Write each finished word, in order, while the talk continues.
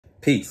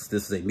Peace.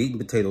 This is a meat and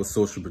potatoes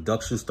social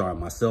production starring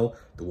myself,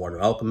 the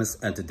Water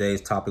Alchemist, and today's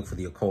topic for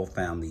the occult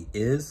family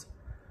is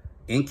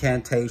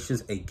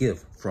Incantations, a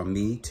gift from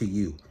me to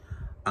you.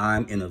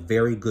 I'm in a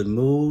very good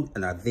mood,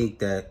 and I think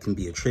that can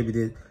be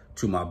attributed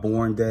to my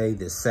born day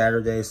this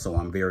Saturday, so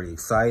I'm very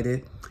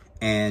excited.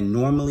 And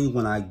normally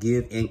when I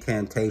give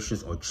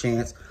incantations or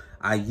chants,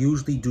 I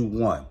usually do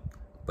one,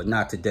 but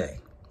not today.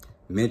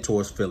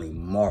 Mentor's feeling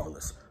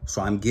marvelous,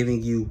 so I'm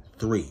giving you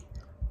three.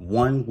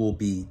 One will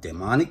be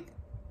demonic.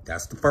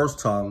 That's the first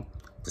tongue.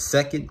 The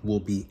second will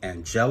be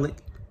angelic.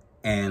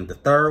 And the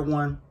third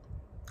one,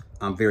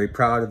 I'm very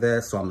proud of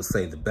that, so I'm going to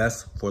say the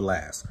best for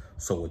last.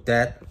 So with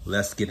that,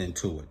 let's get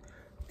into it.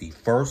 The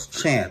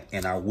first chant,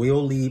 and I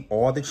will leave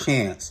all the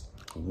chants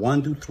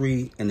 1 through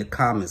 3 in the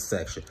comments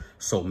section.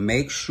 So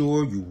make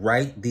sure you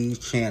write these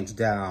chants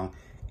down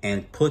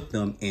and put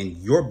them in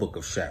your book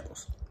of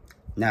shadows.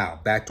 Now,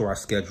 back to our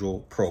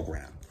scheduled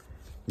program.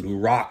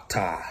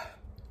 Nurakta.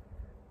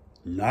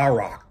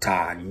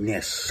 Narakta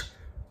Nish.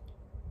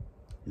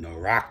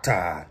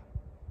 Nurakta.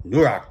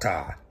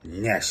 Nurakta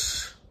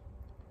Nesh.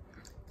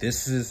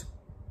 This is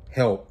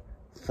help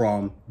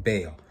from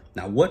Baal.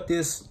 Now, what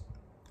this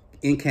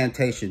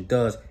incantation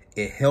does,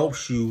 it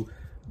helps you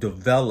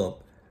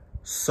develop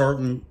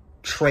certain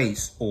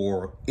traits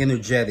or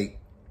energetic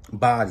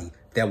body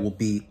that will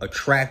be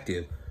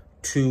attractive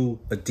to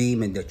a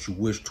demon that you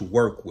wish to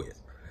work with.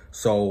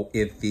 So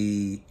if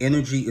the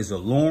energy is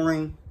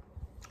alluring,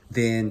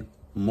 then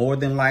more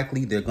than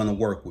likely they're going to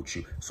work with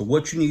you. So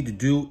what you need to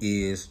do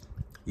is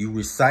you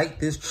recite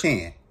this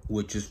chant,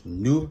 which is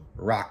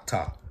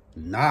Nurakta,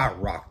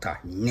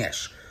 Narakta,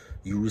 Nesh.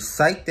 You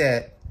recite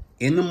that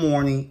in the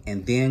morning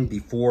and then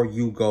before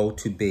you go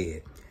to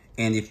bed.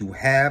 And if you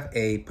have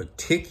a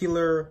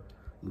particular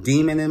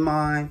demon in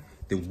mind,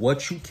 then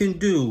what you can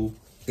do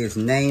is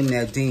name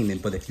that demon.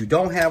 But if you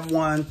don't have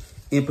one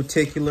in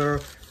particular,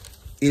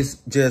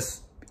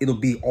 it'll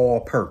be all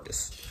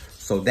purpose.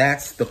 So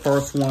that's the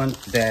first one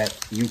that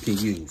you can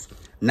use.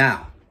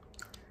 Now,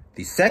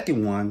 the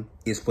second one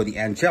is for the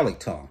angelic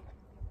tongue.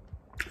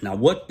 Now,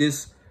 what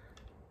this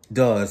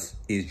does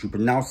is you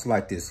pronounce it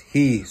like this.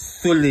 He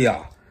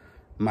Sulia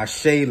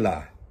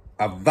Mashela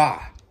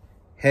Ava.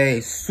 Hey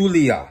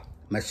Sulia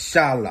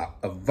Mashala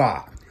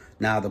Ava.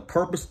 Now, the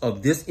purpose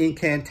of this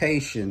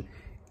incantation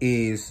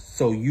is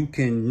so you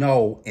can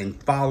know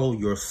and follow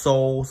your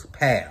soul's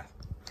path.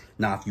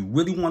 Now, if you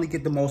really want to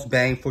get the most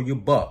bang for your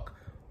buck,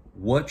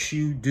 what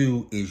you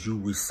do is you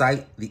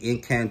recite the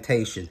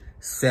incantation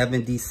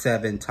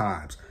 77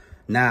 times.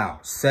 Now,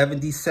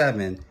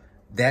 77,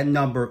 that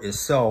number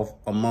itself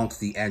amongst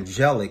the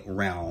angelic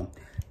realm,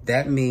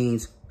 that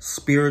means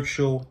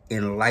spiritual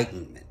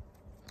enlightenment.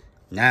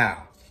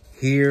 Now,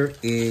 here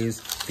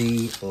is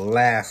the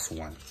last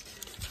one.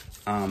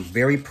 I'm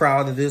very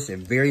proud of this,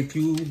 and very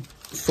few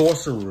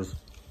sorcerers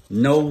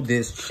know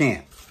this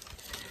chant.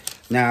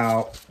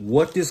 Now,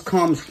 what this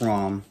comes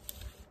from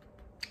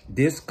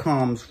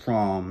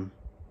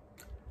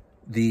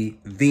the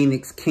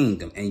Phoenix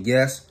kingdom. And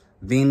yes,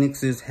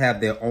 Phoenixes have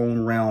their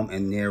own realm,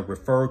 and they're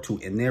referred to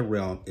in their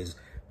realm is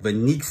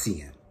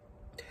Venetian.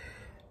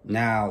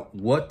 Now,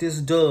 what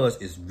this does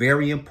is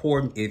very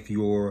important if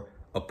you're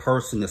a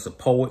person that's a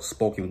poet,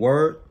 spoken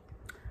word,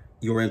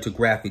 you're into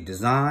graphic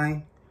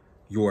design,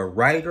 you're a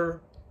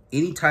writer,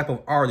 any type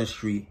of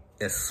artistry,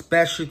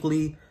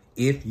 especially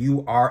if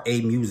you are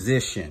a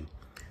musician.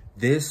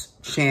 This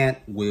chant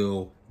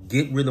will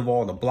get rid of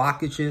all the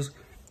blockages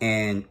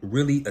and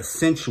really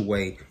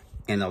accentuate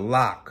and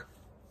unlock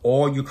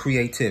all your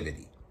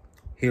creativity.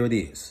 Here it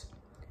is.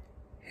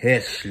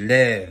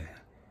 Heshlev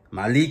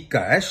Malika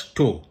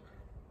Eshtu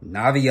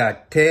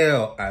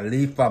Naviatel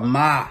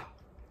Alifama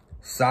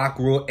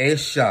Sakru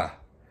Esha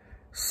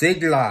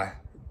Sigla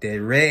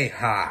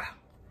Dereha.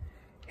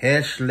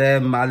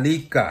 Heshlev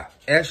Malika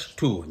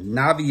Eshtu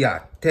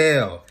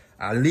Naviatel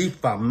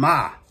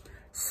Alifama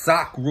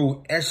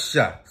Sakru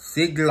Esha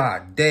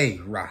Sigla De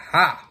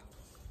Raha.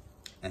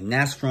 And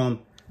that's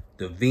from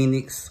the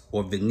Phoenix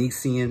or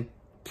Venetian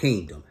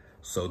kingdom.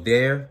 So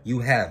there you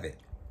have it.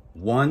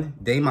 One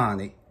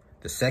demonic,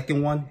 the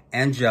second one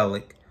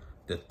angelic,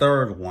 the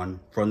third one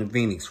from the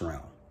Phoenix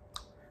realm.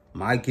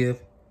 My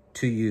gift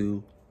to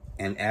you,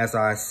 and as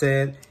I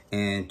said,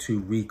 and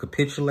to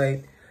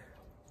recapitulate,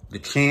 the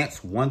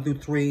chants 1 through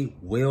 3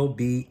 will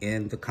be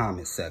in the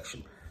comment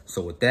section.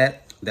 So with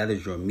that, that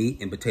is your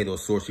meat and potato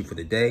sorcery for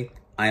the day.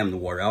 I am the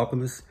Water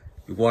Alchemist.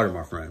 Your water,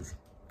 my friends.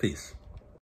 Peace.